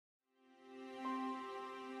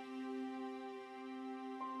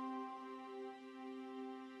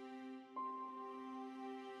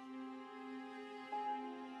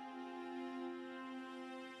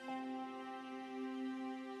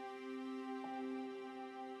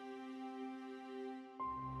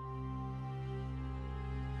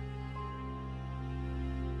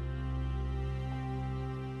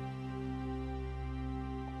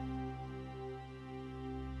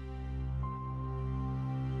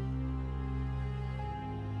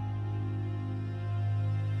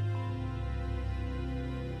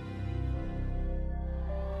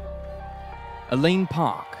Elaine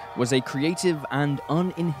Park was a creative and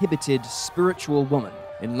uninhibited spiritual woman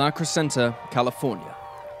in La Crescenta, California.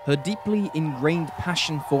 Her deeply ingrained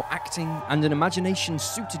passion for acting and an imagination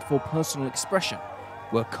suited for personal expression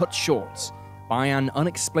were cut short by an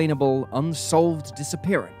unexplainable, unsolved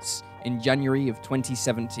disappearance in January of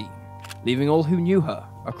 2017, leaving all who knew her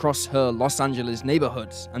across her Los Angeles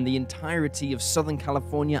neighborhood and the entirety of Southern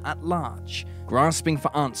California at large, grasping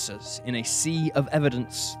for answers in a sea of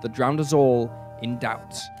evidence that drowned us all in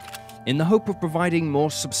doubt. In the hope of providing more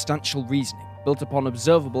substantial reasoning, built upon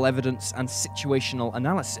observable evidence and situational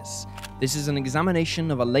analysis, this is an examination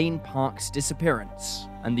of Elaine Park's disappearance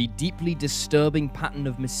and the deeply disturbing pattern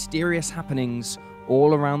of mysterious happenings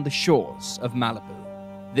all around the shores of Malibu.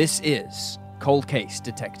 This is Cold Case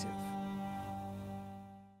Detective.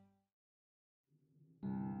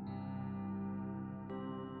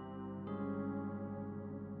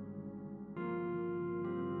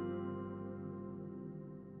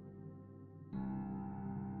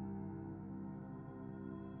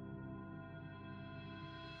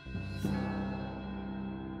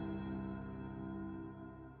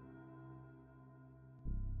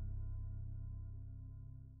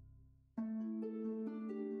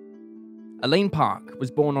 Elaine Park was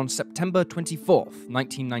born on September 24,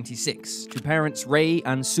 1996, to parents Ray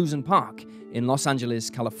and Susan Park in Los Angeles,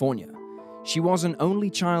 California. She was an only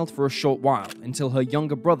child for a short while until her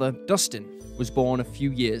younger brother, Dustin, was born a few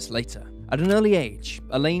years later. At an early age,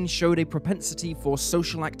 Elaine showed a propensity for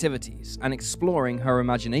social activities and exploring her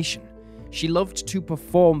imagination. She loved to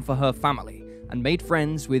perform for her family and made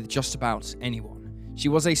friends with just about anyone. She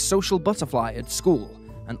was a social butterfly at school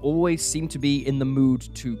and always seemed to be in the mood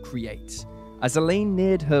to create. As Elaine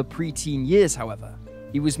neared her preteen years, however,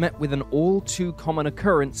 he was met with an all-too-common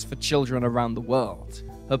occurrence for children around the world.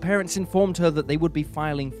 Her parents informed her that they would be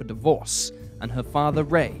filing for divorce, and her father,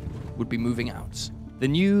 Ray, would be moving out. The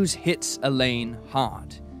news hit Elaine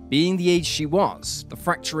hard. Being the age she was, the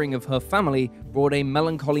fracturing of her family brought a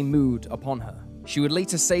melancholy mood upon her. She would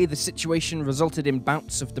later say the situation resulted in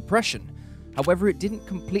bouts of depression. However, it didn't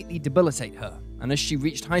completely debilitate her, and as she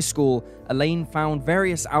reached high school, Elaine found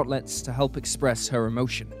various outlets to help express her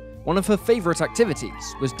emotion. One of her favorite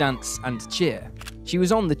activities was dance and cheer. She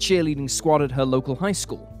was on the cheerleading squad at her local high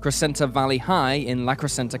school, Crescenta Valley High in La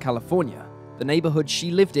Crescenta, California, the neighborhood she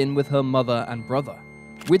lived in with her mother and brother.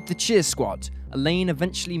 With the cheer squad, Elaine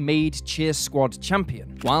eventually made cheer squad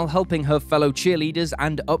champion, while helping her fellow cheerleaders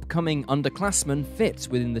and upcoming underclassmen fit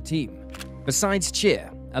within the team. Besides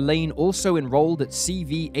cheer, Elaine also enrolled at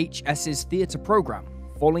CVHS's theater program,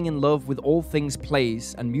 falling in love with all things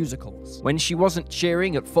plays and musicals. When she wasn't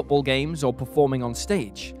cheering at football games or performing on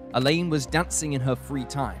stage, Elaine was dancing in her free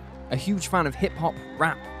time, a huge fan of hip-hop,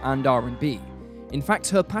 rap, and R&B. In fact,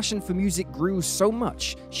 her passion for music grew so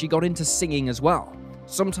much she got into singing as well,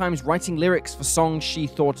 sometimes writing lyrics for songs she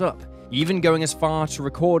thought up, even going as far to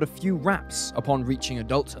record a few raps upon reaching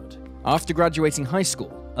adulthood. After graduating high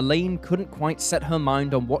school, Elaine couldn't quite set her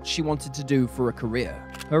mind on what she wanted to do for a career.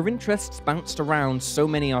 Her interests bounced around so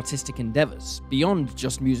many artistic endeavors, beyond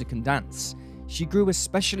just music and dance. She grew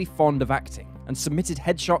especially fond of acting, and submitted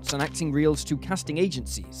headshots and acting reels to casting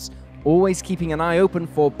agencies, always keeping an eye open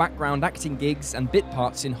for background acting gigs and bit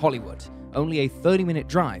parts in Hollywood, only a 30-minute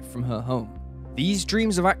drive from her home. These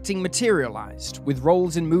dreams of acting materialized, with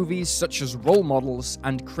roles in movies such as Role Models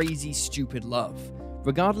and Crazy Stupid Love.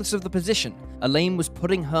 Regardless of the position, Elaine was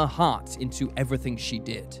putting her heart into everything she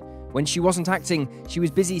did. When she wasn't acting, she was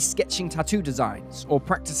busy sketching tattoo designs, or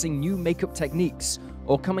practicing new makeup techniques,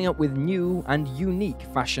 or coming up with new and unique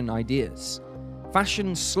fashion ideas.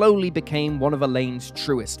 Fashion slowly became one of Elaine's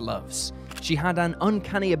truest loves. She had an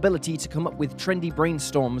uncanny ability to come up with trendy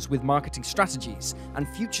brainstorms with marketing strategies and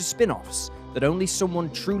future spin-offs that only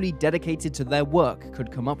someone truly dedicated to their work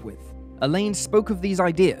could come up with. Elaine spoke of these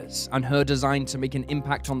ideas and her design to make an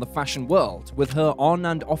impact on the fashion world with her on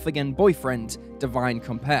and off-again boyfriend, Divine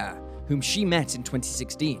Compare, whom she met in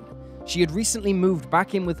 2016. She had recently moved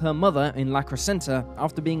back in with her mother in La Crescenta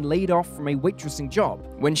after being laid off from a waitressing job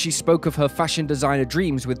when she spoke of her fashion designer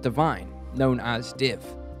dreams with Divine, known as Div.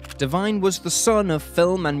 Divine was the son of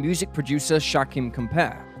film and music producer Shakim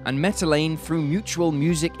Compare, and met Elaine through mutual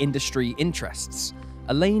music industry interests.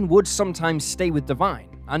 Elaine would sometimes stay with Divine,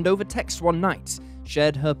 and over text one night,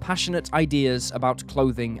 shared her passionate ideas about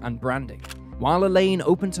clothing and branding. While Elaine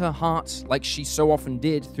opened her heart, like she so often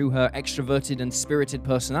did through her extroverted and spirited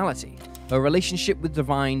personality, her relationship with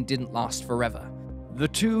Divine didn't last forever. The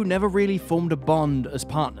two never really formed a bond as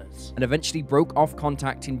partners, and eventually broke off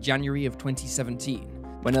contact in January of 2017,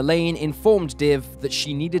 when Elaine informed Div that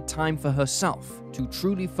she needed time for herself to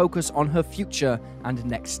truly focus on her future and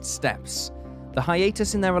next steps. The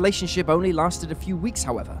hiatus in their relationship only lasted a few weeks,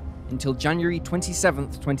 however, until January 27,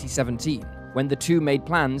 2017, when the two made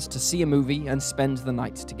plans to see a movie and spend the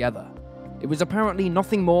night together. It was apparently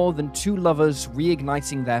nothing more than two lovers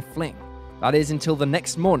reigniting their fling. That is until the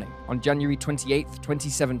next morning, on January 28,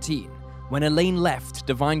 2017, when Elaine left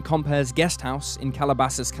Divine Compere's guest house in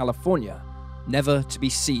Calabasas, California, never to be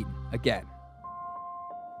seen again.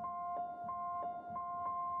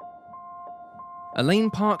 Elaine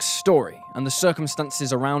Park's story and the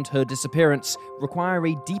circumstances around her disappearance require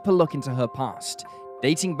a deeper look into her past,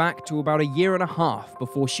 dating back to about a year and a half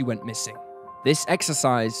before she went missing. This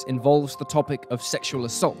exercise involves the topic of sexual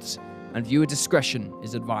assault, and viewer discretion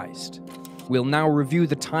is advised. We'll now review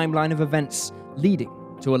the timeline of events leading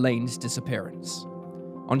to Elaine's disappearance.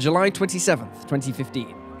 On July 27,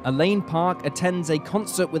 2015, Elaine Park attends a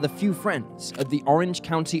concert with a few friends at the Orange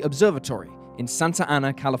County Observatory in Santa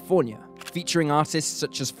Ana, California, featuring artists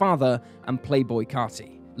such as Father and Playboy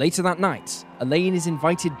Carti. Later that night, Elaine is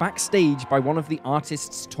invited backstage by one of the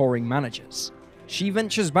artist's touring managers. She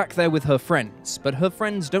ventures back there with her friends, but her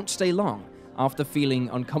friends don't stay long after feeling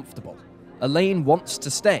uncomfortable. Elaine wants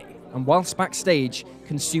to stay, and whilst backstage,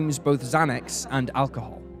 consumes both Xanax and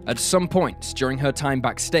alcohol. At some point during her time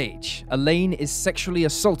backstage, Elaine is sexually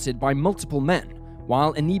assaulted by multiple men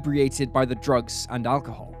while inebriated by the drugs and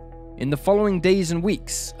alcohol. In the following days and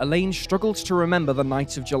weeks, Elaine struggles to remember the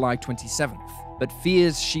night of July 27th, but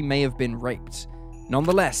fears she may have been raped.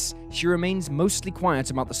 Nonetheless, she remains mostly quiet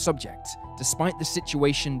about the subject, despite the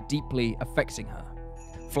situation deeply affecting her.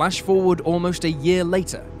 Flash forward almost a year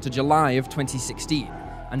later to July of 2016,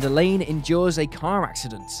 and Elaine endures a car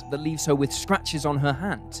accident that leaves her with scratches on her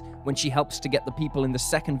hand when she helps to get the people in the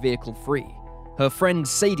second vehicle free. Her friend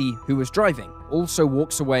Sadie, who was driving, also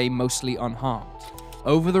walks away mostly unharmed.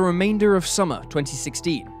 Over the remainder of summer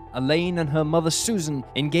 2016, Elaine and her mother Susan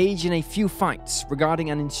engage in a few fights regarding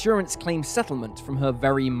an insurance claim settlement from her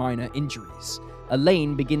very minor injuries.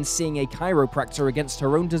 Elaine begins seeing a chiropractor against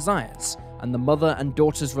her own desires, and the mother and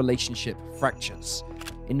daughter's relationship fractures.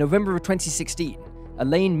 In November of 2016,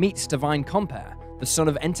 Elaine meets Divine Compere, the son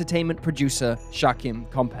of entertainment producer Shakim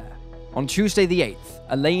Compere. On Tuesday the 8th,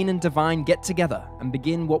 Elaine and Divine get together and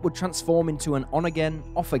begin what would transform into an on-again,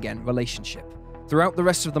 off-again relationship. Throughout the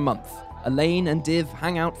rest of the month, Elaine and Div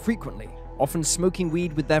hang out frequently, often smoking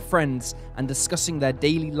weed with their friends and discussing their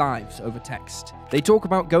daily lives over text. They talk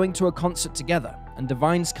about going to a concert together, and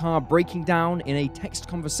Divine's car breaking down in a text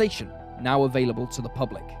conversation now available to the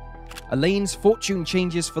public. Elaine's fortune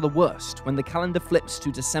changes for the worst when the calendar flips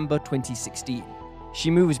to December 2016.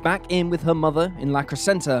 She moves back in with her mother in La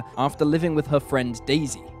Crescenta after living with her friend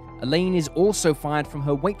Daisy. Elaine is also fired from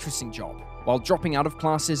her waitressing job, while dropping out of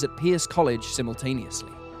classes at Pierce College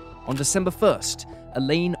simultaneously. On December 1st,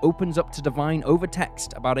 Elaine opens up to Divine over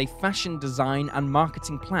text about a fashion design and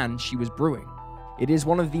marketing plan she was brewing. It is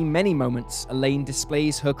one of the many moments Elaine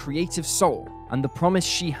displays her creative soul and the promise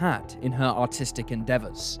she had in her artistic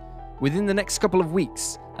endeavors. Within the next couple of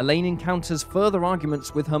weeks, Elaine encounters further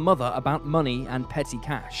arguments with her mother about money and petty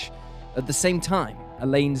cash. At the same time,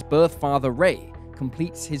 Elaine's birth father, Ray,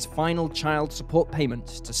 completes his final child support payment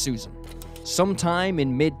to Susan. Sometime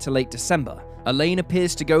in mid to late December, Elaine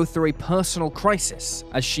appears to go through a personal crisis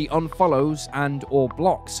as she unfollows and/or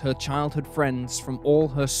blocks her childhood friends from all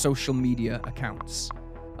her social media accounts.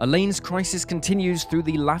 Elaine's crisis continues through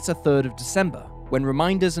the latter third of December, when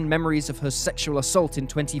reminders and memories of her sexual assault in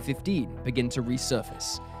 2015 begin to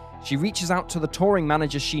resurface. She reaches out to the touring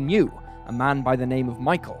manager she knew, a man by the name of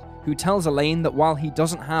Michael, who tells Elaine that while he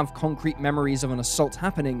doesn't have concrete memories of an assault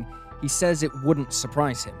happening, he says it wouldn't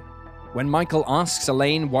surprise him. When Michael asks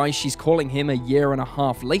Elaine why she's calling him a year and a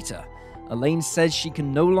half later, Elaine says she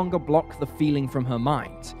can no longer block the feeling from her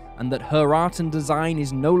mind, and that her art and design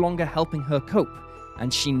is no longer helping her cope,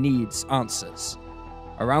 and she needs answers.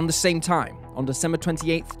 Around the same time, on December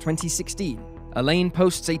 28, 2016, Elaine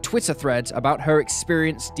posts a Twitter thread about her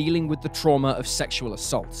experience dealing with the trauma of sexual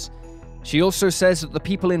assault. She also says that the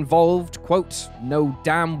people involved, quote, know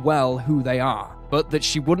damn well who they are, but that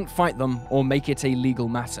she wouldn't fight them or make it a legal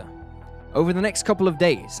matter. Over the next couple of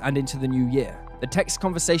days and into the new year, the text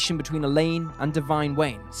conversation between Elaine and Divine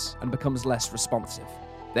wanes and becomes less responsive.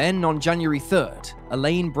 Then, on January 3rd,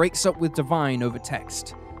 Elaine breaks up with Divine over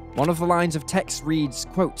text. One of the lines of text reads,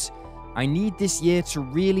 quote, I need this year to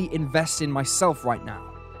really invest in myself right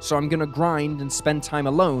now, so I'm gonna grind and spend time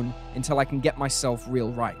alone until I can get myself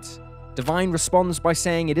real right. Divine responds by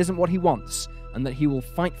saying it isn't what he wants, and that he will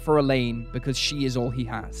fight for Elaine because she is all he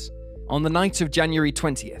has. On the night of January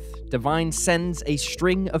 20th, Divine sends a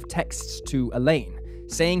string of texts to Elaine,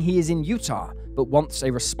 saying he is in Utah but wants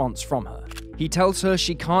a response from her. He tells her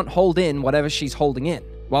she can't hold in whatever she's holding in,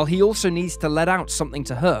 while he also needs to let out something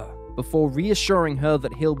to her, before reassuring her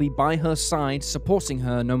that he'll be by her side, supporting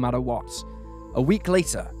her no matter what. A week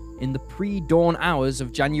later, in the pre-dawn hours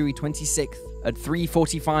of January 26th at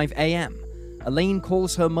 3:45 a.m., Elaine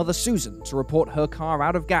calls her mother Susan to report her car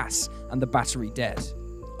out of gas and the battery dead.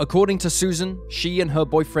 According to Susan, she and her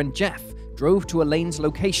boyfriend Jeff drove to Elaine's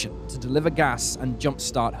location to deliver gas and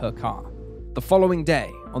jumpstart her car. The following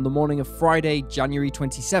day, on the morning of Friday, January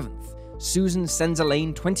 27th, Susan sends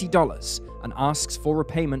Elaine $20 and asks for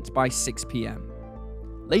repayment by 6 p.m.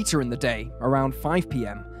 Later in the day, around 5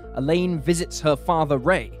 p.m., Elaine visits her father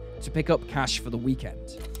Ray to pick up cash for the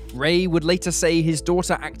weekend. Ray would later say his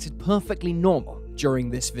daughter acted perfectly normal during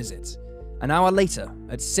this visit. An hour later,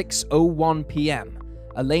 at 6:01 p.m.,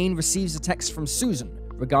 Elaine receives a text from Susan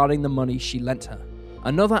regarding the money she lent her.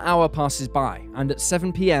 Another hour passes by, and at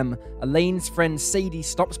 7 p.m., Elaine's friend Sadie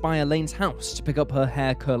stops by Elaine's house to pick up her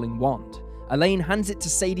hair curling wand. Elaine hands it to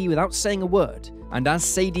Sadie without saying a word, and as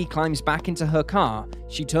Sadie climbs back into her car,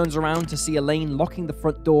 she turns around to see Elaine locking the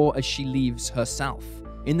front door as she leaves herself.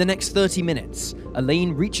 In the next 30 minutes,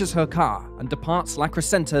 Elaine reaches her car and departs La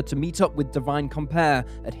Crescenta to meet up with Divine Compare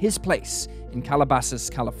at his place in Calabasas,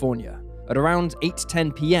 California. At around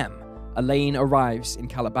 8:10 p.m., Elaine arrives in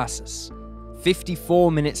Calabasas.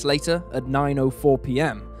 54 minutes later, at 9:04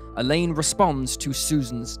 p.m., Elaine responds to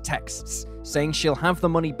Susan's texts, saying she'll have the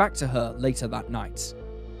money back to her later that night.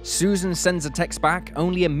 Susan sends a text back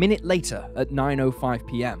only a minute later at 9:05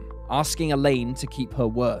 p.m., asking Elaine to keep her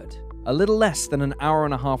word. A little less than an hour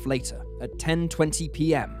and a half later, at 10:20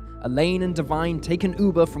 p.m., Elaine and Divine take an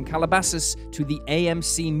Uber from Calabasas to the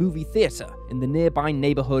AMC movie theater in the nearby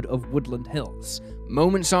neighborhood of Woodland Hills.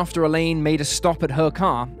 Moments after Elaine made a stop at her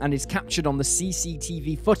car and is captured on the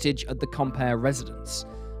CCTV footage at the Compare residence.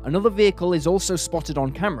 Another vehicle is also spotted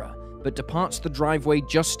on camera, but departs the driveway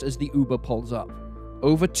just as the Uber pulls up.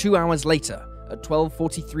 Over 2 hours later, at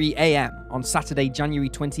 12:43 a.m. on Saturday, January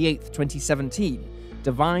 28, 2017,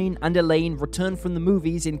 Divine and Elaine return from the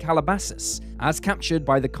movies in Calabasas, as captured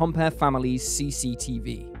by the Compare family's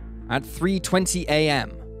CCTV. At 3:20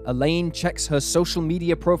 a.m., Elaine checks her social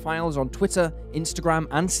media profiles on Twitter, Instagram,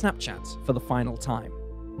 and Snapchat for the final time.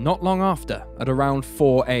 Not long after, at around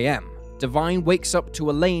 4 a.m., Divine wakes up to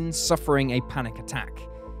Elaine suffering a panic attack.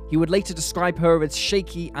 He would later describe her as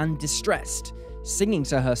shaky and distressed, singing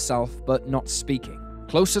to herself but not speaking.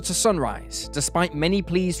 Closer to sunrise, despite many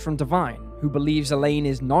pleas from Divine, who believes Elaine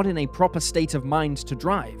is not in a proper state of mind to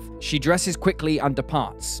drive, she dresses quickly and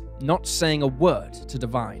departs, not saying a word to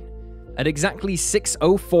Divine. At exactly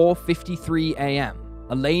 6:04:53 a.m.,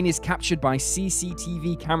 Elaine is captured by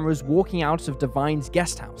CCTV cameras walking out of Divine's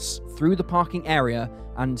guest house, through the parking area,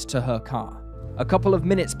 and to her car. A couple of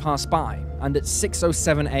minutes pass by, and at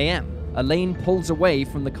 6:07 a.m., Elaine pulls away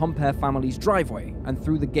from the Compare family's driveway and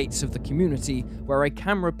through the gates of the community, where a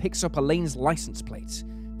camera picks up Elaine's license plate.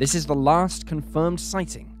 This is the last confirmed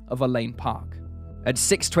sighting of Elaine Park. At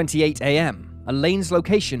 6:28 a.m., Elaine's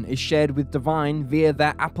location is shared with Divine via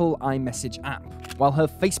their Apple iMessage app, while her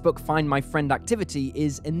Facebook Find My Friend activity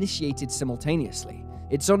is initiated simultaneously.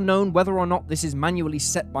 It's unknown whether or not this is manually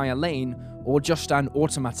set by Elaine or just an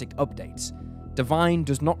automatic update. Divine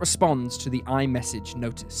does not respond to the iMessage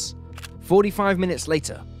notice. 45 minutes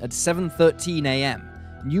later, at 7:13 a.m.,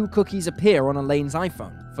 new cookies appear on Elaine's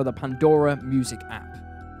iPhone for the Pandora Music app.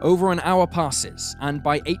 Over an hour passes, and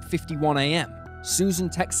by 8:51 a.m., Susan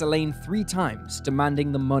texts Elaine 3 times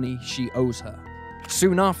demanding the money she owes her.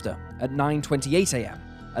 Soon after, at 9:28 a.m.,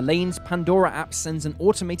 Elaine's Pandora app sends an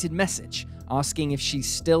automated message asking if she's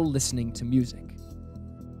still listening to music.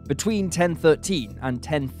 Between 10:13 and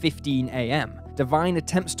 10:15 a.m., Divine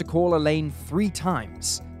attempts to call Elaine 3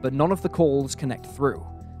 times, but none of the calls connect through.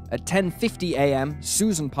 At 10:50 a.m.,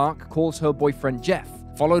 Susan Park calls her boyfriend Jeff,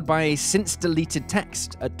 followed by a since-deleted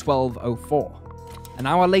text at 12:04. An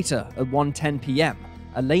hour later, at 1:10 p.m.,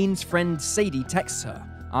 Elaine's friend Sadie texts her,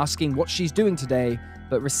 asking what she's doing today,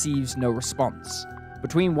 but receives no response.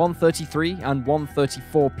 Between 1:33 and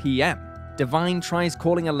 1:34 p.m., Divine tries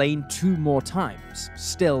calling Elaine 2 more times,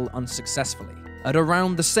 still unsuccessfully. At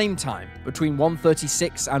around the same time, between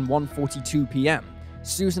 1:36 and 1:42 p.m.,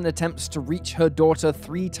 Susan attempts to reach her daughter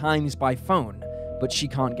 3 times by phone, but she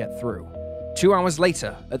can't get through. 2 hours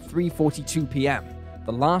later, at 3:42 p.m.,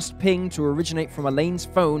 the last ping to originate from Elaine's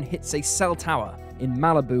phone hits a cell tower in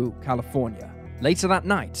Malibu, California. Later that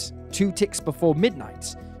night, 2 ticks before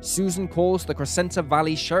midnight, Susan calls the Crescenta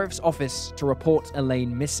Valley Sheriff's Office to report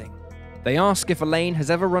Elaine missing. They ask if Elaine has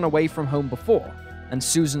ever run away from home before, and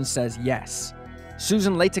Susan says yes.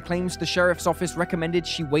 Susan later claims the sheriff's office recommended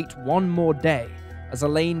she wait 1 more day, as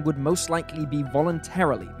Elaine would most likely be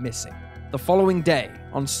voluntarily missing. The following day,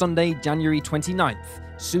 on Sunday, January 29th,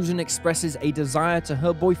 Susan expresses a desire to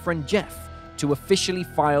her boyfriend Jeff to officially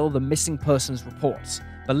file the missing persons report,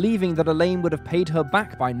 believing that Elaine would have paid her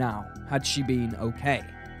back by now had she been okay.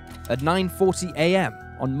 At 9:40 a.m.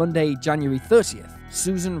 on Monday, January 30th,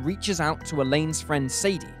 Susan reaches out to Elaine's friend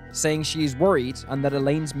Sadie, saying she is worried and that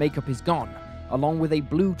Elaine's makeup is gone, along with a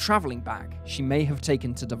blue traveling bag she may have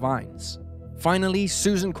taken to Devine's. Finally,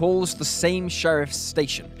 Susan calls the same sheriff's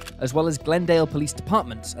station, as well as Glendale Police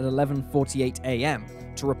Department at 11:48 a.m.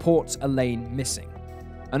 to report Elaine missing.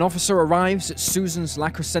 An officer arrives at Susan's La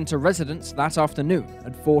Crescenta residence that afternoon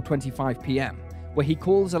at 4:25 p.m., where he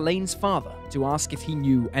calls Elaine's father to ask if he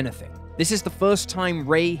knew anything. This is the first time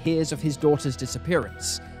Ray hears of his daughter's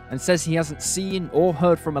disappearance, and says he hasn't seen or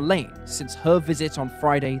heard from Elaine since her visit on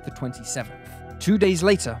Friday the 27th. 2 days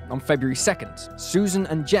later, on February 2nd, Susan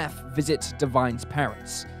and Jeff visit Devine's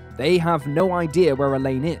parents. They have no idea where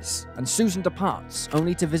Elaine is, and Susan departs,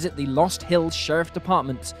 only to visit the Lost Hills Sheriff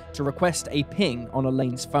Department to request a ping on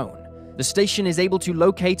Elaine's phone. The station is able to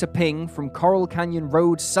locate a ping from Coral Canyon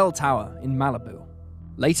Road cell tower in Malibu.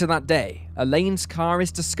 Later that day, Elaine's car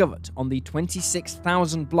is discovered on the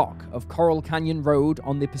 26,000 block of Coral Canyon Road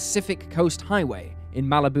on the Pacific Coast Highway in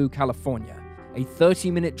Malibu, California, a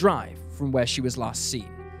 30-minute drive from where she was last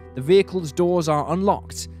seen. The vehicle's doors are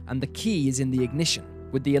unlocked and the key is in the ignition,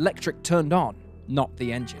 with the electric turned on, not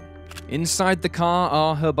the engine. Inside the car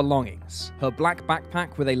are her belongings: her black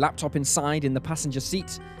backpack with a laptop inside in the passenger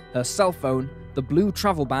seat, her cell phone, the blue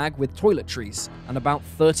travel bag with toiletries, and about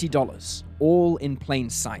 $30, all in plain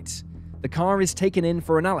sight. The car is taken in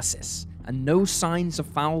for analysis, and no signs of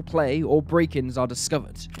foul play or break-ins are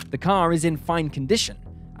discovered. The car is in fine condition,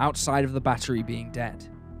 outside of the battery being dead.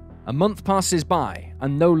 A month passes by,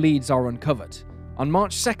 and no leads are uncovered. On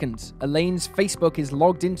March 2nd, Elaine's Facebook is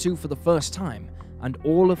logged into for the first time, and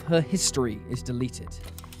all of her history is deleted.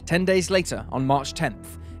 10 days later, on March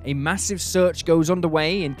 10th, a massive search goes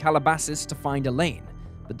underway in Calabasas to find Elaine,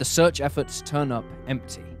 but the search efforts turn up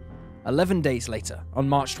empty. 11 days later, on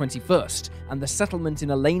March 21st, and the settlement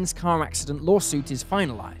in Elaine's car accident lawsuit is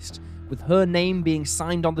finalized, with her name being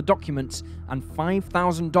signed on the document and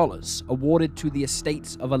 $5,000 awarded to the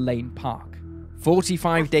estate of Elaine Park.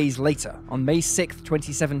 45 days later, on May 6,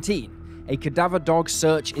 2017, a cadaver dog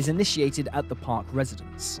search is initiated at the Park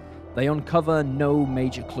residence. They uncover no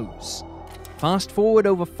major clues. Fast forward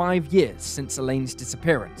over 5 years since Elaine's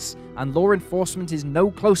disappearance, and law enforcement is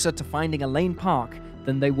no closer to finding Elaine Park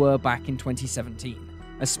than they were back in 2017,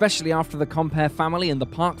 especially after the Compere family and the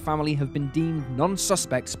Park family have been deemed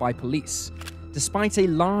non-suspects by police. Despite a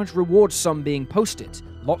large reward sum being posted,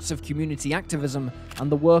 lots of community activism,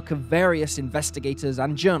 and the work of various investigators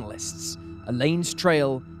and journalists, Elaine's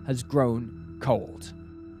trail has grown cold.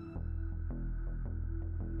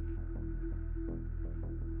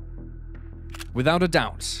 Without a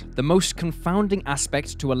doubt, the most confounding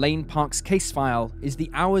aspect to Elaine Park's case file is the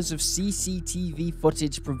hours of CCTV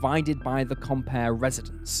footage provided by the Compere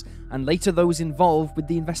residents, and later those involved with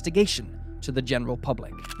the investigation, to the general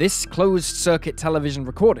public. This closed-circuit television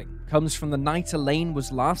recording comes from the night Elaine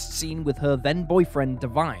was last seen with her then-boyfriend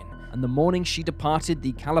Devine, and the morning she departed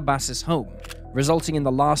the Calabasas home, resulting in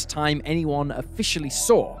the last time anyone officially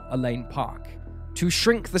saw Elaine Park. To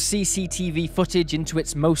shrink the CCTV footage into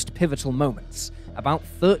its most pivotal moments, about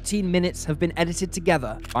 13 minutes have been edited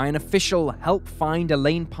together by an official Help Find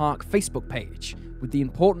Elaine Park Facebook page, with the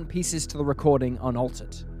important pieces to the recording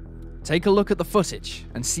unaltered. Take a look at the footage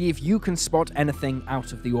and see if you can spot anything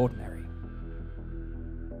out of the ordinary.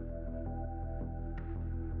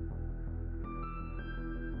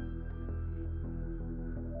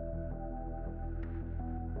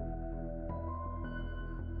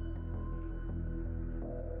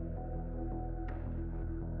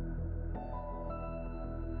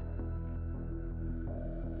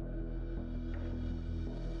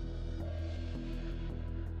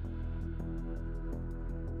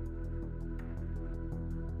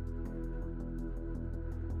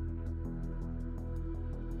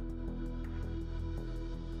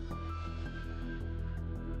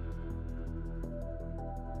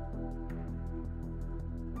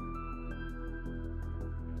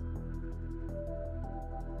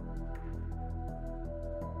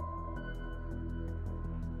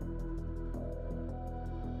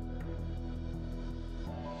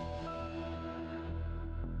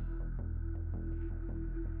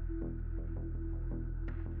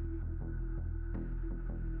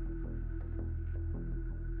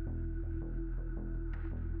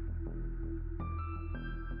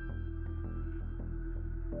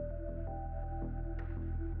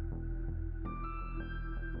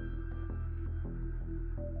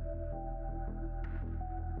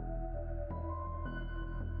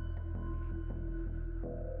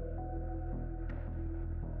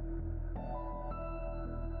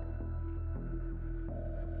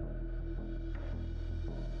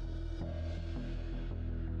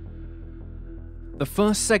 The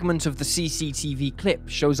first segment of the CCTV clip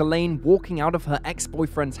shows Elaine walking out of her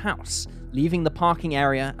ex-boyfriend's house, leaving the parking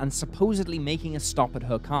area and supposedly making a stop at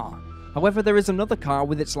her car. However, there is another car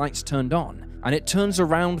with its lights turned on, and it turns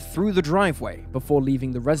around through the driveway before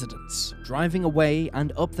leaving the residence, driving away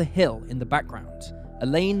and up the hill in the background.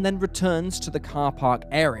 Elaine then returns to the car park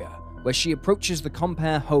area, where she approaches the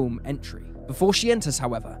Compere home entry. Before she enters,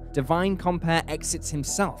 however, Divine Compere exits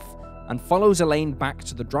himself and follows Elaine back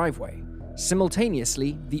to the driveway.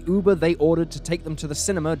 Simultaneously, the Uber they ordered to take them to the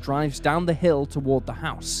cinema drives down the hill toward the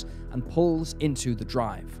house and pulls into the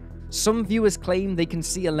drive. Some viewers claim they can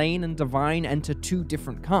see Elaine and Divine enter two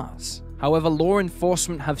different cars. However, law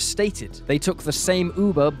enforcement have stated they took the same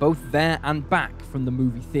Uber both there and back from the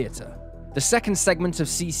movie theater. The second segment of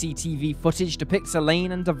CCTV footage depicts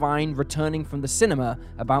Elaine and Divine returning from the cinema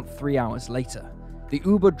about 3 hours later. The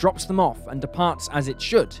Uber drops them off and departs as it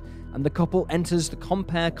should, and the couple enters the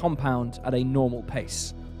Compere compound at a normal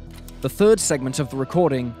pace. The third segment of the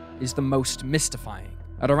recording is the most mystifying.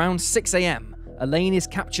 At around 6 a.m., Elaine is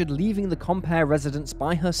captured leaving the Compere residence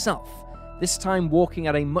by herself, this time walking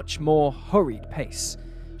at a much more hurried pace.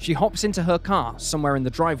 She hops into her car somewhere in the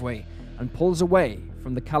driveway and pulls away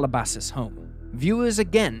from the Calabasas home. Viewers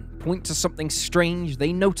again point to something strange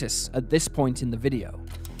they notice at this point in the video.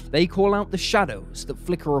 They call out the shadows that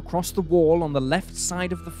flicker across the wall on the left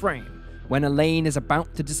side of the frame when Elaine is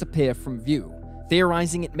about to disappear from view,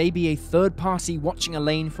 theorizing it may be a third party watching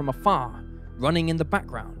Elaine from afar, running in the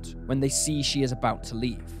background when they see she is about to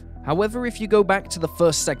leave. However, if you go back to the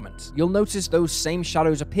first segment, you'll notice those same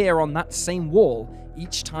shadows appear on that same wall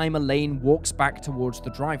each time Elaine walks back towards the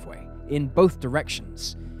driveway, in both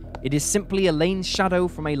directions. It is simply Elaine's shadow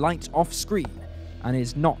from a light off screen, and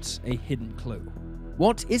is not a hidden clue.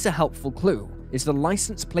 What is a helpful clue is the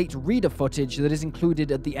license plate reader footage that is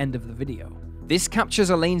included at the end of the video. This captures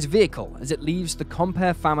Elaine's vehicle as it leaves the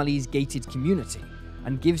Compere family's gated community,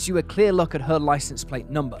 and gives you a clear look at her license plate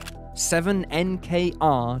number,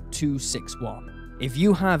 7NKR261. If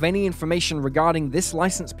you have any information regarding this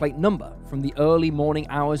license plate number from the early morning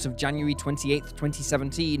hours of January 28,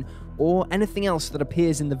 2017, or anything else that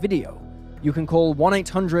appears in the video, you can call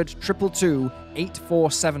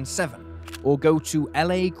 1-800-222-8477 or go to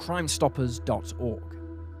lacrimestoppers.org.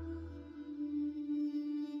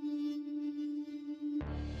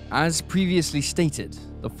 As previously stated,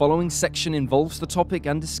 the following section involves the topic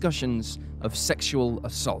and discussions of sexual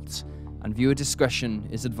assault, and viewer discretion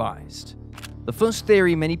is advised. The first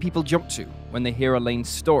theory many people jump to when they hear Elaine's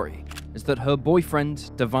story is that her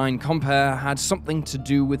boyfriend, Divine Compere, had something to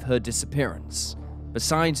do with her disappearance.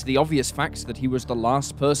 Besides the obvious fact that he was the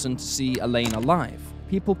last person to see Elaine alive,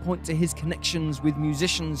 people point to his connections with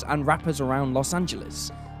musicians and rappers around Los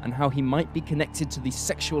Angeles, and how he might be connected to the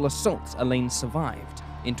sexual assault Elaine survived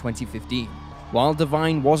in 2015. While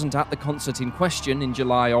Divine wasn't at the concert in question in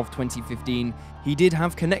July of 2015, he did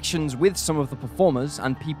have connections with some of the performers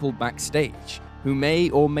and people backstage, who may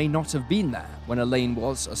or may not have been there when Elaine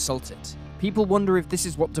was assaulted. People wonder if this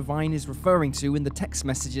is what Divine is referring to in the text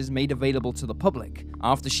messages made available to the public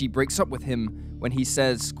after she breaks up with him, when he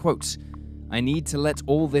says, quote, "I need to let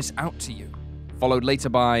all this out to you," followed later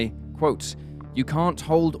by, quote, "You can't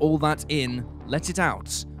hold all that in, let it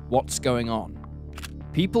out, what's going on?"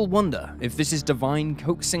 People wonder if this is Divine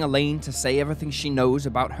coaxing Elaine to say everything she knows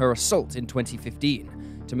about her assault in 2015,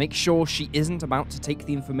 to make sure she isn't about to take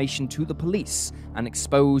the information to the police and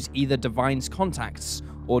expose either Divine's contacts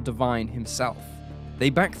or Divine himself. They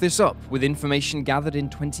back this up with information gathered in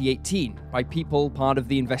 2018 by people part of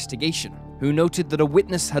the investigation, who noted that a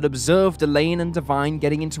witness had observed Elaine and Divine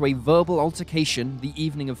getting into a verbal altercation the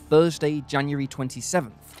evening of Thursday, January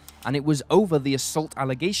 27th, and it was over the assault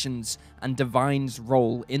allegations and Divine's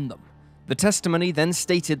role in them. The testimony then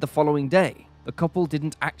stated the following day, the couple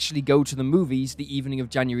didn't actually go to the movies the evening of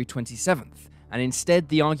January 27th, and instead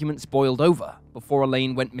the arguments boiled over before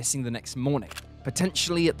Elaine went missing the next morning,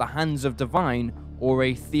 potentially at the hands of Divine or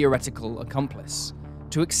a theoretical accomplice.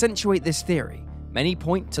 To accentuate this theory, many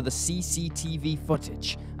point to the CCTV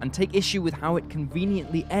footage and take issue with how it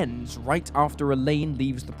conveniently ends right after Elaine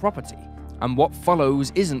leaves the property, and what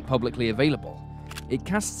follows isn't publicly available. It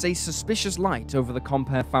casts a suspicious light over the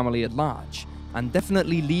Compere family at large, and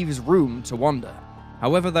definitely leaves room to wonder.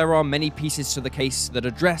 However, there are many pieces to the case that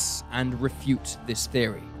address and refute this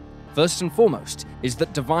theory. First and foremost is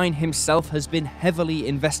that Divine himself has been heavily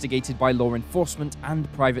investigated by law enforcement and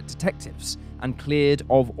private detectives, and cleared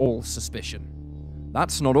of all suspicion.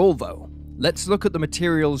 That's not all though. Let's look at the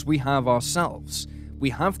materials we have ourselves.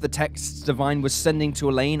 We have the texts Divine was sending to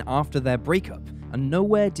Elaine after their breakup, and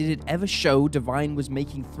nowhere did it ever show Divine was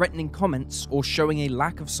making threatening comments or showing a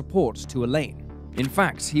lack of support to Elaine. In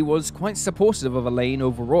fact, he was quite supportive of Elaine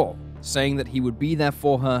overall, saying that he would be there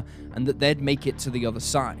for her and that they'd make it to the other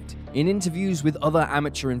side. In interviews with other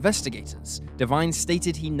amateur investigators, Devine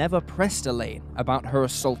stated he never pressed Elaine about her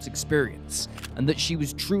assault experience, and that she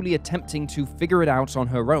was truly attempting to figure it out on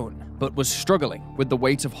her own, but was struggling with the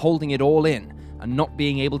weight of holding it all in and not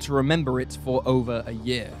being able to remember it for over a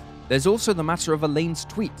year. There's also the matter of Elaine's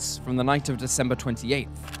tweets from the night of December 28th,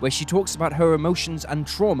 where she talks about her emotions and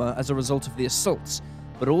trauma as a result of the assaults,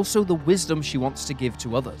 but also the wisdom she wants to give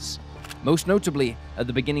to others. Most notably, at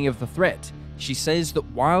the beginning of the thread, she says that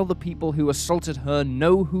while the people who assaulted her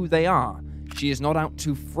know who they are, she is not out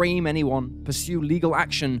to frame anyone, pursue legal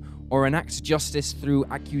action, or enact justice through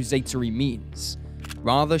accusatory means.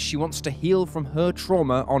 Rather, she wants to heal from her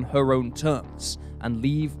trauma on her own terms, and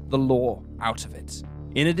leave the law out of it.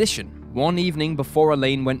 In addition, one evening before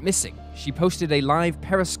Elaine went missing, she posted a live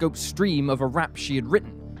Periscope stream of a rap she had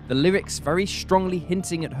written, the lyrics very strongly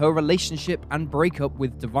hinting at her relationship and breakup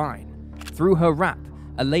with Devine. Through her rap,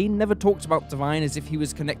 Elaine never talked about Devine as if he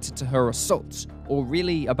was connected to her assault, or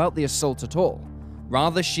really about the assault at all.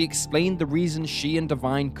 Rather, she explained the reason she and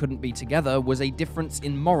Devine couldn't be together was a difference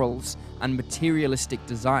in morals and materialistic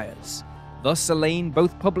desires. Thus, Elaine,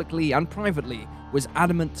 both publicly and privately, was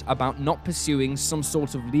adamant about not pursuing some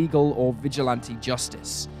sort of legal or vigilante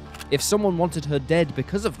justice. If someone wanted her dead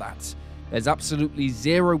because of that, there's absolutely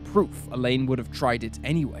zero proof Elaine would have tried it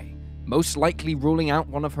anyway, most likely ruling out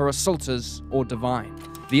one of her assaulters or Devine.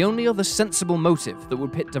 The only other sensible motive that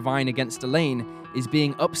would pit Devine against Elaine is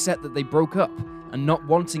being upset that they broke up and not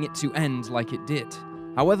wanting it to end like it did.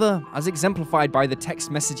 However, as exemplified by the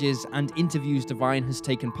text messages and interviews Devine has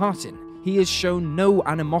taken part in, he has shown no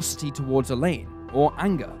animosity towards Elaine or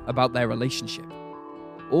anger about their relationship.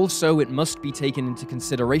 Also, it must be taken into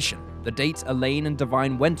consideration the date Elaine and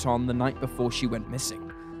Devine went on the night before she went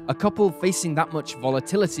missing. A couple facing that much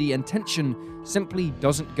volatility and tension simply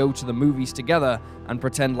doesn't go to the movies together and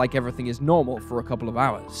pretend like everything is normal for a couple of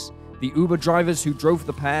hours. The Uber drivers who drove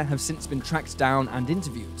the pair have since been tracked down and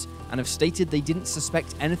interviewed, and have stated they didn't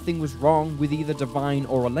suspect anything was wrong with either Devine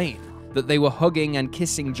or Elaine, that they were hugging and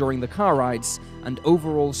kissing during the car rides, and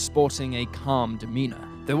overall sporting a calm demeanor.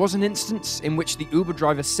 There was an instance in which the Uber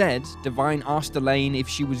driver said Devine asked Elaine if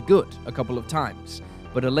she was good a couple of times,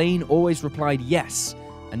 but Elaine always replied yes,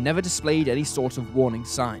 and never displayed any sort of warning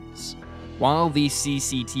signs. While the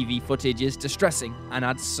CCTV footage is distressing and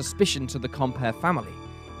adds suspicion to the Compere family,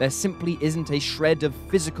 there simply isn't a shred of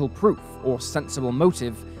physical proof or sensible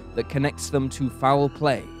motive that connects them to foul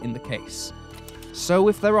play in the case. So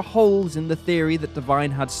if there are holes in the theory that Devine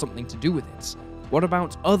had something to do with it, what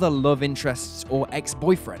about other love interests or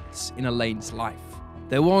ex-boyfriends in Elaine's life?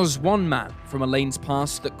 There was one man from Elaine's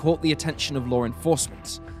past that caught the attention of law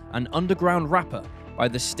enforcement, an underground rapper by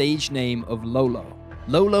the stage name of Lolo.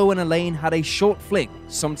 Lolo and Elaine had a short fling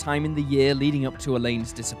sometime in the year leading up to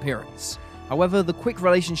Elaine's disappearance. However, the quick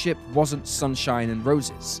relationship wasn't sunshine and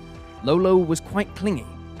roses. Lolo was quite clingy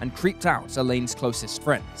and creeped out Elaine's closest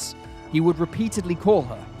friends. He would repeatedly call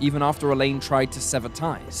her, even after Elaine tried to sever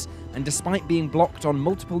ties, and despite being blocked on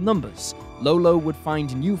multiple numbers, Lolo would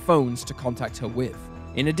find new phones to contact her with.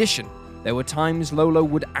 In addition, there were times Lolo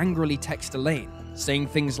would angrily text Elaine, saying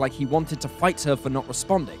things like he wanted to fight her for not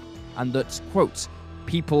responding, and that, quote,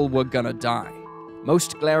 people were gonna die.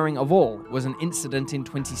 Most glaring of all was an incident in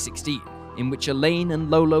 2016, in which Elaine and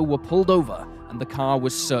Lolo were pulled over and the car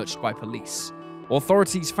was searched by police.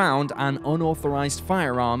 Authorities found an unauthorized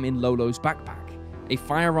firearm in Lolo's backpack, a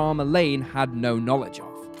firearm Elaine had no knowledge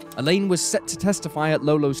of. Elaine was set to testify at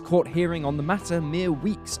Lolo's court hearing on the matter mere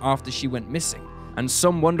weeks after she went missing, and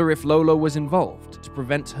some wonder if Lolo was involved to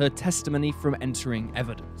prevent her testimony from entering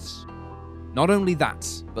evidence. Not only that,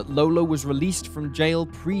 but Lolo was released from jail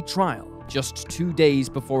pre-trial just 2 days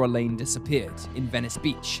before Elaine disappeared in Venice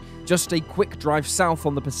Beach, just a quick drive south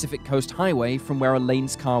on the Pacific Coast Highway from where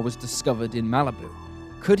Elaine's car was discovered in Malibu.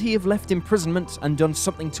 Could he have left imprisonment and done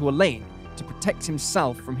something to Elaine to protect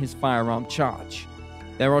himself from his firearm charge?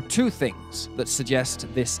 There are two things that suggest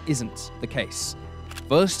this isn't the case.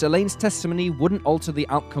 First, Elaine's testimony wouldn't alter the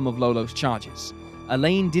outcome of Lolo's charges.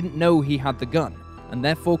 Elaine didn't know he had the gun, and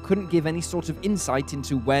therefore couldn't give any sort of insight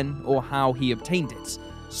into when or how he obtained it.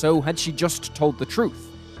 So had she just told the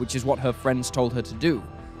truth, which is what her friends told her to do,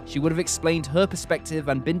 she would have explained her perspective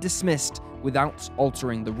and been dismissed without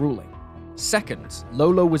altering the ruling. Second,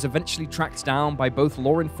 Lolo was eventually tracked down by both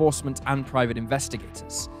law enforcement and private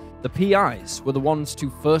investigators. The PIs were the ones to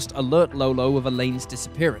first alert Lolo of Elaine's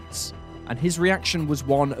disappearance, and his reaction was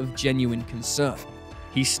one of genuine concern.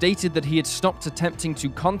 He stated that he had stopped attempting to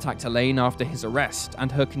contact Elaine after his arrest and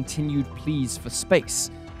her continued pleas for space,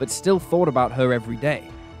 but still thought about her every day.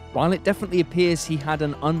 While it definitely appears he had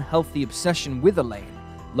an unhealthy obsession with Elaine,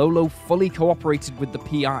 Lolo fully cooperated with the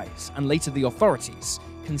PIs and later the authorities,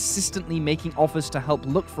 consistently making offers to help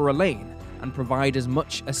look for Elaine and provide as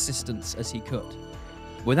much assistance as he could.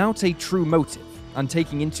 Without a true motive, and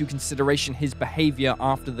taking into consideration his behavior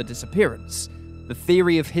after the disappearance, the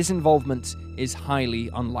theory of his involvement is highly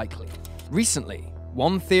unlikely. Recently,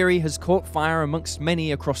 one theory has caught fire amongst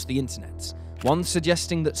many across the internet, one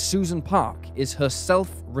suggesting that Susan Park is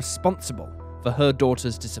herself responsible for her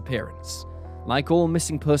daughter's disappearance. Like all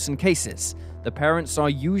missing person cases, the parents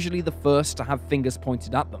are usually the first to have fingers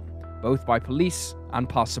pointed at them, both by police and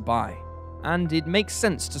passerby. And it makes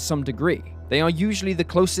sense to some degree. They are usually the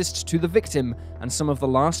closest to the victim and some of the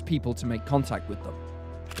last people to make contact with them.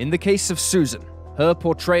 In the case of Susan, her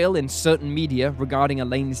portrayal in certain media regarding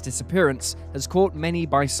Elaine's disappearance has caught many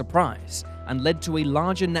by surprise and led to a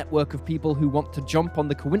larger network of people who want to jump on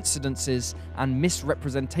the coincidences and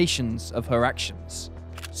misrepresentations of her actions.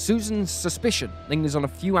 Susan's suspicion lingers on a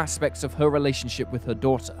few aspects of her relationship with her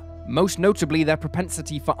daughter, most notably their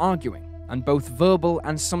propensity for arguing, and both verbal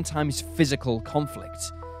and sometimes physical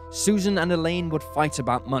conflict. Susan and Elaine would fight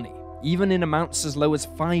about money, even in amounts as low as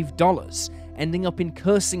 $5, ending up in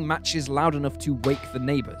cursing matches loud enough to wake the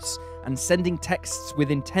neighbors, and sending texts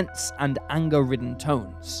with intense and anger-ridden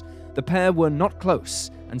tones. The pair were not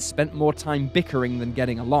close, and spent more time bickering than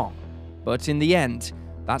getting along. But in the end,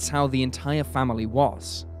 that's how the entire family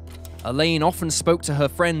was. Elaine often spoke to her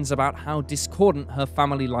friends about how discordant her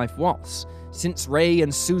family life was. Since Ray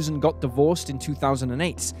and Susan got divorced in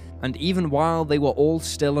 2008, and even while they were all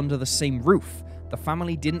still under the same roof, the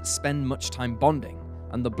family didn't spend much time bonding,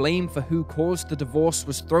 and the blame for who caused the divorce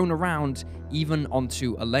was thrown around even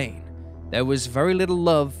onto Elaine. There was very little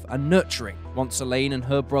love and nurturing once Elaine and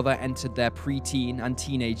her brother entered their preteen and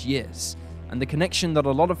teenage years, and the connection that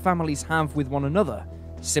a lot of families have with one another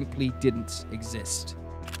simply didn't exist.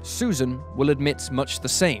 Susan will admit much the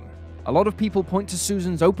same. A lot of people point to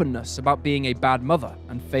Susan's openness about being a bad mother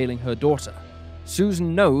and failing her daughter.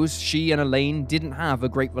 Susan knows she and Elaine didn't have a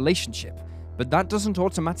great relationship, but that doesn't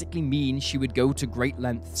automatically mean she would go to great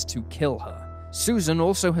lengths to kill her. Susan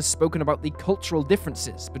also has spoken about the cultural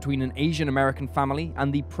differences between an Asian American family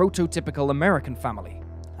and the prototypical American family,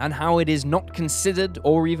 and how it is not considered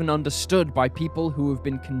or even understood by people who have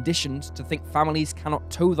been conditioned to think families cannot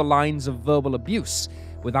toe the lines of verbal abuse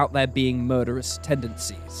without there being murderous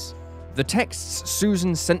tendencies. The texts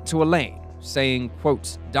Susan sent to Elaine, saying,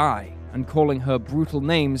 quote, "die," and calling her brutal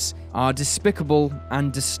names, are despicable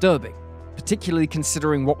and disturbing, particularly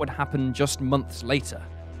considering what would happen just months later.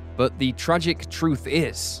 But the tragic truth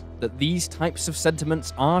is that these types of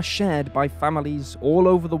sentiments are shared by families all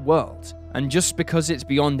over the world, and just because it's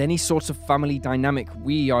beyond any sort of family dynamic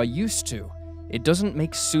we are used to, it doesn't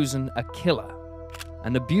make Susan a killer.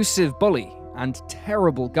 An abusive bully and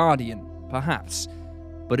terrible guardian, perhaps,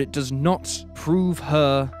 but it does not prove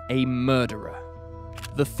her a murderer.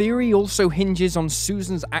 The theory also hinges on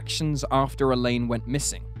Susan's actions after Elaine went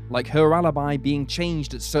missing, like her alibi being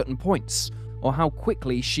changed at certain points, or how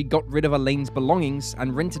quickly she got rid of Elaine's belongings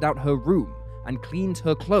and rented out her room and cleaned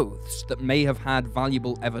her clothes that may have had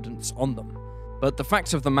valuable evidence on them. But the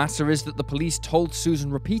fact of the matter is that the police told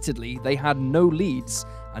Susan repeatedly they had no leads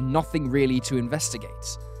and nothing really to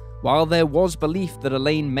investigate. While there was belief that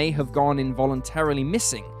Elaine may have gone involuntarily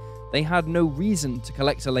missing, they had no reason to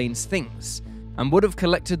collect Elaine's things, and would have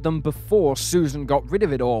collected them before Susan got rid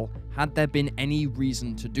of it all had there been any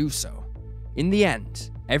reason to do so. In the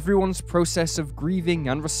end, everyone's process of grieving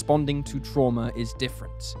and responding to trauma is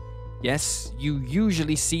different. Yes, you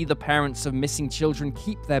usually see the parents of missing children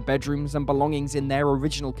keep their bedrooms and belongings in their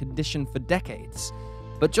original condition for decades,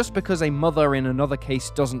 but just because a mother in another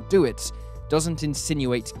case doesn't do it, doesn't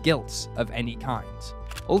insinuate guilt of any kind.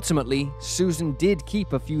 Ultimately, Susan did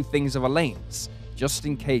keep a few things of Elaine's, just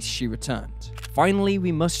in case she returned. Finally,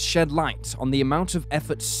 we must shed light on the amount of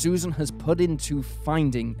effort Susan has put into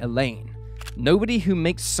finding Elaine. Nobody who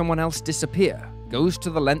makes someone else disappear goes to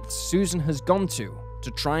the lengths Susan has gone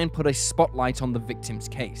to try and put a spotlight on the victim's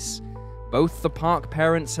case. Both the Park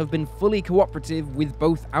parents have been fully cooperative with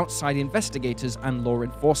both outside investigators and law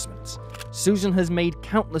enforcement. Susan has made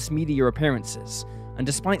countless media appearances, and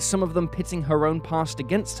despite some of them pitting her own past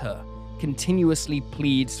against her, continuously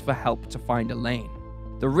pleads for help to find Elaine.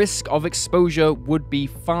 The risk of exposure would be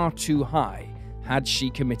far too high had she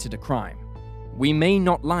committed a crime. We may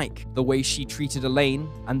not like the way she treated Elaine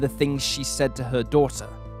and the things she said to her daughter,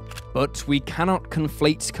 but we cannot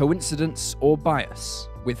conflate coincidence or bias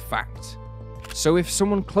with fact. So if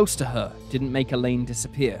someone close to her didn't make Elaine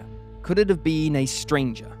disappear, could it have been a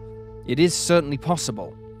stranger? It is certainly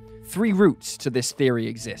possible, Three routes to this theory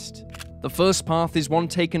exist. The first path is one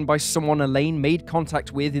taken by someone Elaine made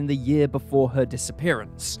contact with in the year before her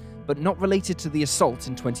disappearance, but not related to the assault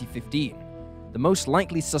in 2015. The most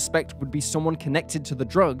likely suspect would be someone connected to the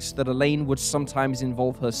drugs that Elaine would sometimes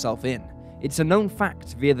involve herself in. It's a known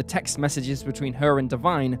fact via the text messages between her and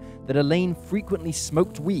Divine that Elaine frequently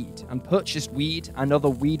smoked weed and purchased weed and other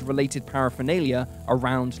weed-related paraphernalia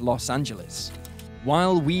around Los Angeles.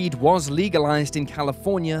 While weed was legalized in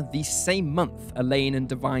California, the same month Elaine and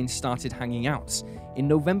Divine started hanging out. In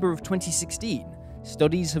November of 2016,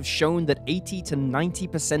 studies have shown that 80 to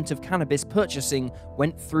 90% of cannabis purchasing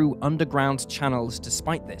went through underground channels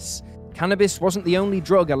despite this. Cannabis wasn't the only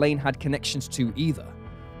drug Elaine had connections to either.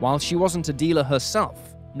 While she wasn't a dealer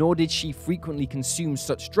herself, nor did she frequently consume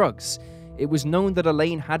such drugs, it was known that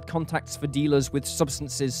Elaine had contacts for dealers with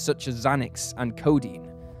substances such as Xanax and codeine.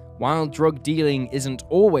 While drug dealing isn't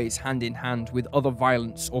always hand in hand with other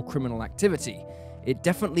violence or criminal activity, it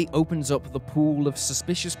definitely opens up the pool of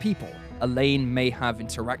suspicious people Elaine may have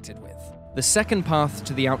interacted with. The second path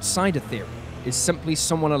to the outsider theory is simply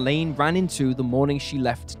someone Elaine ran into the morning she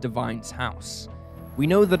left Divine's house. We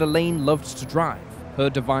know that Elaine loved to drive,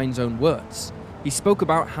 per Divine's own words. He spoke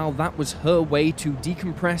about how that was her way to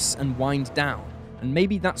decompress and wind down, and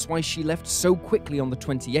maybe that's why she left so quickly on the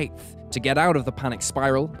 28th, to get out of the panic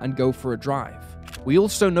spiral and go for a drive. We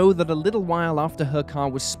also know that a little while after her car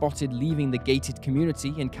was spotted leaving the gated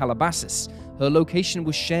community in Calabasas, her location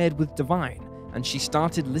was shared with Divine, and she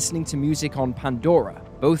started listening to music on Pandora,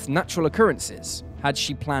 both natural occurrences, had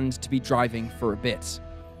she planned to be driving for a bit.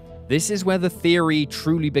 This is where the theory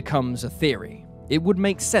truly becomes a theory. It would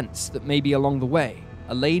make sense that maybe along the way,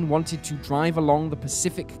 Elaine wanted to drive along the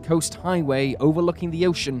Pacific Coast Highway overlooking the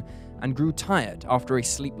ocean and grew tired after a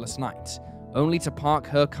sleepless night, only to park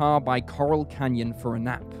her car by Coral Canyon for a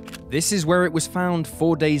nap. This is where it was found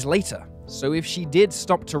 4 days later, so if she did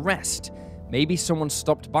stop to rest, maybe someone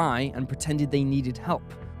stopped by and pretended they needed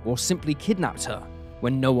help, or simply kidnapped her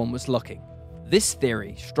when no one was looking. This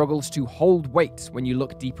theory struggles to hold weight when you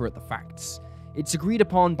look deeper at the facts. It's agreed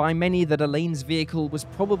upon by many that Elaine's vehicle was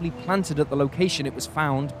probably planted at the location it was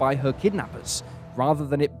found by her kidnappers, rather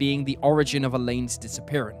than it being the origin of Elaine's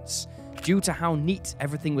disappearance, due to how neat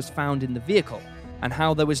everything was found in the vehicle, and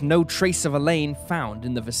how there was no trace of Elaine found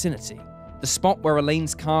in the vicinity. The spot where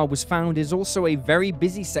Elaine's car was found is also a very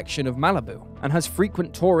busy section of Malibu, and has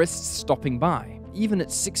frequent tourists stopping by, even at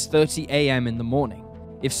 6:30 a.m. in the morning.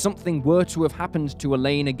 If something were to have happened to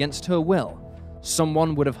Elaine against her will,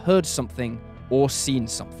 someone would have heard something or seen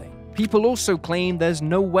something. People also claim there's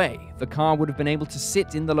no way the car would have been able to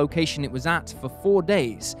sit in the location it was at for 4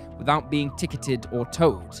 days without being ticketed or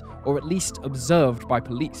towed, or at least observed by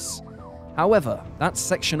police. However, that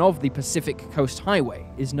section of the Pacific Coast Highway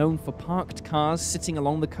is known for parked cars sitting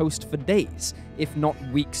along the coast for days, if not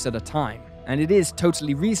weeks at a time, and it is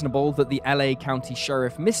totally reasonable that the LA County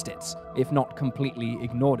Sheriff missed it, if not completely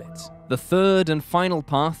ignored it. The third and final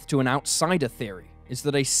path to an outsider theory is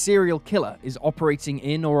that a serial killer is operating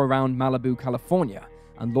in or around Malibu, California,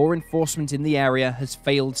 and law enforcement in the area has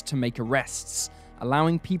failed to make arrests,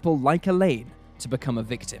 allowing people like Elaine to become a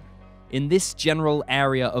victim. In this general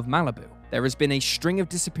area of Malibu, there has been a string of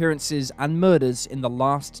disappearances and murders in the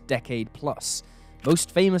last decade plus,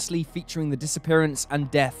 most famously featuring the disappearance and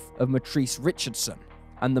death of Matrice Richardson,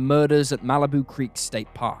 and the murders at Malibu Creek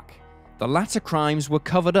State Park. The latter crimes were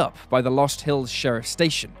covered up by the Lost Hills Sheriff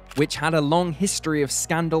Station, which had a long history of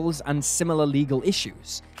scandals and similar legal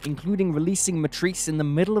issues, including releasing Matrice in the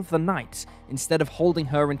middle of the night instead of holding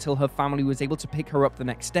her until her family was able to pick her up the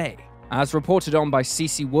next day, as reported on by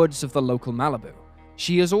Cece Woods of the local Malibu.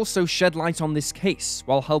 She has also shed light on this case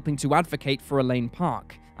while helping to advocate for Elaine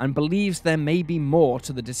Park, and believes there may be more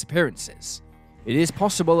to the disappearances. It is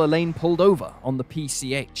possible Elaine pulled over on the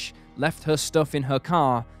PCH, left her stuff in her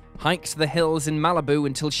car, hiked the hills in Malibu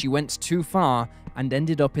until she went too far, and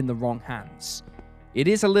ended up in the wrong hands. It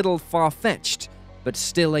is a little far-fetched, but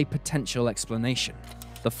still a potential explanation.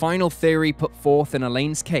 The final theory put forth in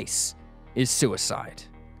Elaine's case is suicide.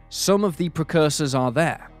 Some of the precursors are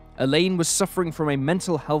there. Elaine was suffering from a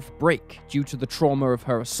mental health break due to the trauma of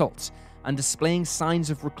her assault, and displaying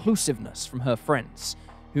signs of reclusiveness from her friends,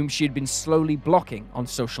 whom she had been slowly blocking on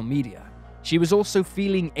social media. She was also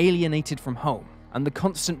feeling alienated from home, and the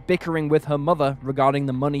constant bickering with her mother regarding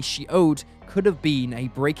the money she owed could have been a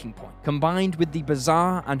breaking point. Combined with the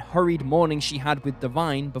bizarre and hurried morning she had with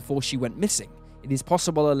Divine before she went missing, it is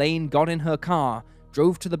possible Elaine got in her car,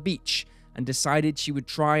 drove to the beach, and decided she would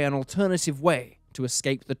try an alternative way to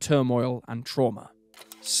escape the turmoil and trauma.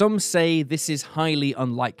 Some say this is highly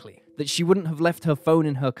unlikely, that she wouldn't have left her phone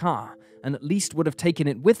in her car, and at least would have taken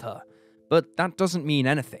it with her. But that doesn't mean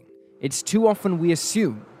anything. It's too often we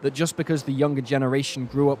assume that just because the younger generation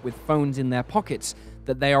grew up with phones in their pockets,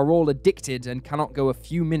 that they are all addicted and cannot go a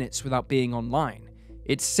few minutes without being online.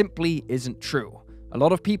 It simply isn't true. A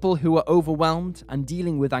lot of people who are overwhelmed and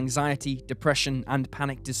dealing with anxiety, depression, and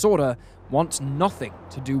panic disorder want nothing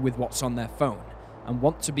to do with what's on their phone and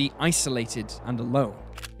want to be isolated and alone.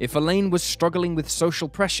 If Elaine was struggling with social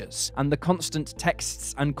pressures and the constant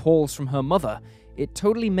texts and calls from her mother, it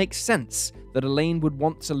totally makes sense that Elaine would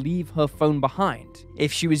want to leave her phone behind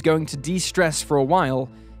if she was going to de-stress for a while,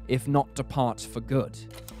 if not depart for good.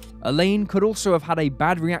 Elaine could also have had a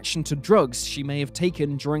bad reaction to drugs she may have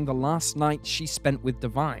taken during the last night she spent with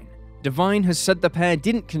Divine. Divine has said the pair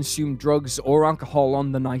didn't consume drugs or alcohol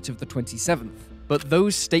on the night of the 27th, but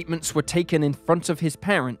those statements were taken in front of his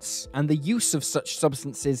parents, and the use of such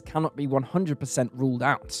substances cannot be 100% ruled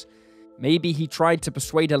out. Maybe he tried to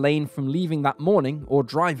persuade Elaine from leaving that morning or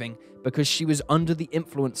driving because she was under the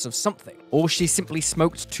influence of something, or she simply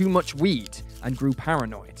smoked too much weed and grew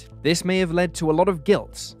paranoid. This may have led to a lot of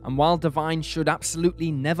guilt, and while Divine should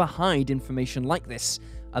absolutely never hide information like this,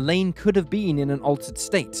 Elaine could have been in an altered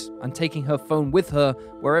state, and taking her phone with her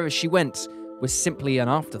wherever she went was simply an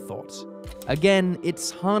afterthought. Again, it's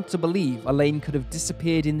hard to believe Elaine could have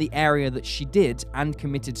disappeared in the area that she did and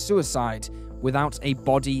committed suicide without a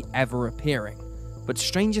body ever appearing. But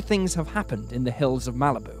stranger things have happened in the hills of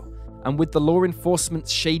Malibu, and with the law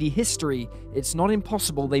enforcement's shady history, it's not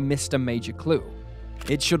impossible they missed a major clue.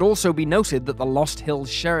 It should also be noted that the Lost Hills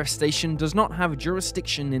Sheriff Station does not have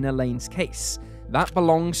jurisdiction in Elaine's case. That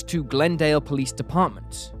belongs to Glendale Police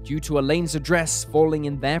Department, due to Elaine's address falling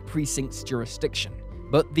in their precinct's jurisdiction.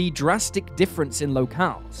 But the drastic difference in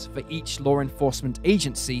locales for each law enforcement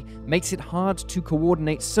agency makes it hard to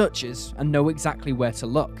coordinate searches and know exactly where to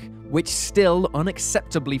look, which still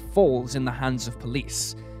unacceptably falls in the hands of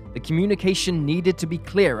police. The communication needed to be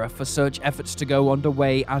clearer for search efforts to go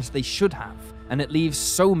underway as they should have, and it leaves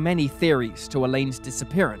so many theories to Elaine's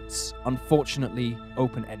disappearance, unfortunately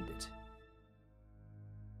open-ended.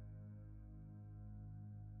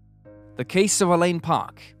 The case of Elaine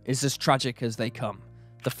Park is as tragic as they come.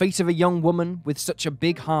 The fate of a young woman with such a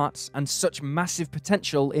big heart and such massive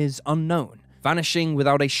potential is unknown, vanishing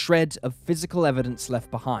without a shred of physical evidence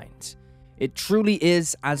left behind. It truly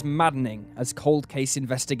is as maddening as cold case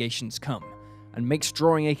investigations come, and makes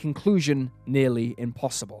drawing a conclusion nearly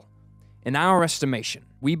impossible. In our estimation,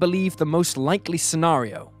 we believe the most likely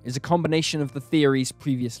scenario is a combination of the theories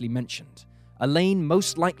previously mentioned. Elaine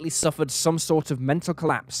most likely suffered some sort of mental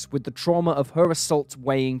collapse with the trauma of her assault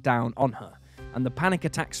weighing down on her, and the panic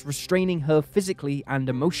attacks restraining her physically and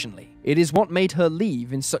emotionally. It is what made her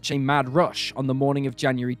leave in such a mad rush on the morning of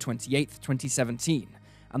January 28, 2017,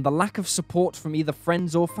 and the lack of support from either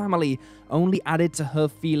friends or family only added to her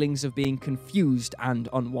feelings of being confused and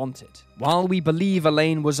unwanted. While we believe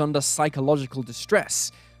Elaine was under psychological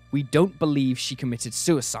distress, we don't believe she committed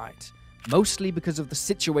suicide, mostly because of the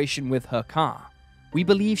situation with her car. We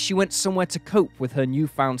believe she went somewhere to cope with her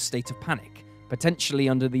newfound state of panic, potentially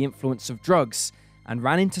under the influence of drugs, and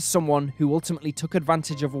ran into someone who ultimately took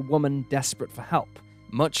advantage of a woman desperate for help,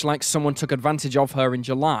 much like someone took advantage of her in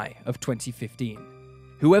July of 2015.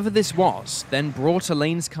 Whoever this was then brought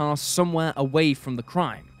Elaine's car somewhere away from the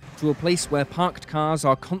crime, to a place where parked cars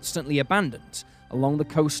are constantly abandoned along the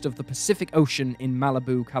coast of the Pacific Ocean in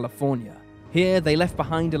Malibu, California. Here, they left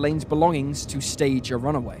behind Elaine's belongings to stage a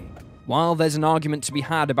runaway. While there's an argument to be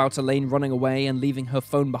had about Elaine running away and leaving her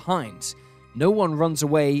phone behind, no one runs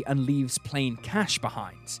away and leaves plain cash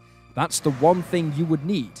behind. That's the one thing you would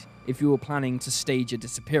need if you were planning to stage a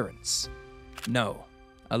disappearance. No.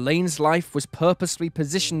 Elaine's life was purposely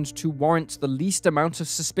positioned to warrant the least amount of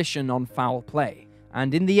suspicion on foul play,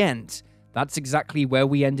 and in the end, that's exactly where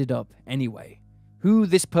we ended up anyway. Who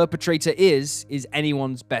this perpetrator is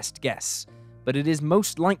anyone's best guess, but it is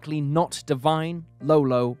most likely not Divine,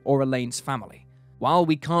 Lolo, or Elaine's family. While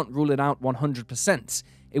we can't rule it out 100%,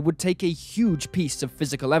 it would take a huge piece of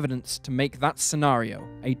physical evidence to make that scenario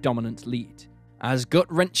a dominant lead. As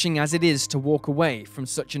gut-wrenching as it is to walk away from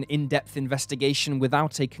such an in-depth investigation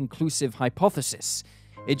without a conclusive hypothesis,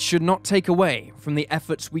 it should not take away from the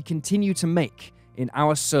efforts we continue to make in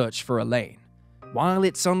our search for Elaine. While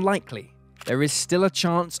it's unlikely, there is still a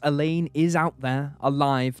chance Elaine is out there,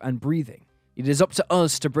 alive and breathing. It is up to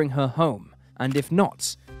us to bring her home, and if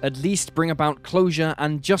not, at least bring about closure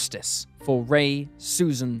and justice for Ray,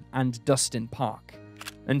 Susan, and Dustin Park.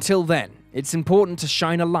 Until then, it's important to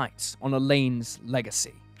shine a light on Elaine's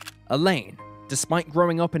legacy. Elaine, despite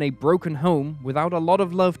growing up in a broken home without a lot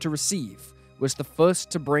of love to receive, was the first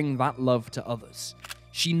to bring that love to others.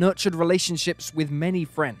 She nurtured relationships with many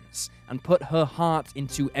friends and put her heart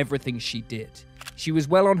into everything she did. She was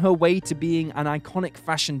well on her way to being an iconic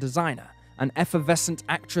fashion designer, an effervescent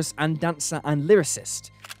actress and dancer and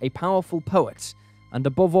lyricist, a powerful poet, and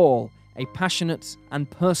above all, a passionate and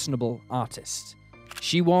personable artist.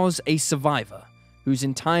 She was a survivor, whose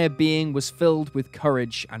entire being was filled with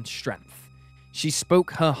courage and strength. She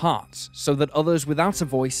spoke her heart so that others without a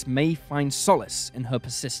voice may find solace in her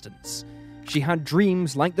persistence. She had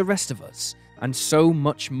dreams like the rest of us, and so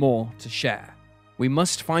much more to share. We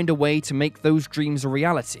must find a way to make those dreams a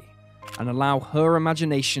reality, and allow her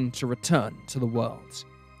imagination to return to the world.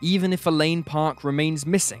 Even if Elaine Park remains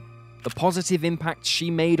missing, the positive impact she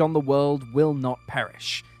made on the world will not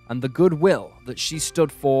perish, and the goodwill that she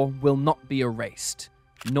stood for will not be erased,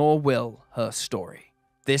 nor will her story.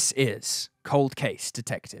 This is Cold Case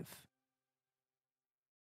Detective.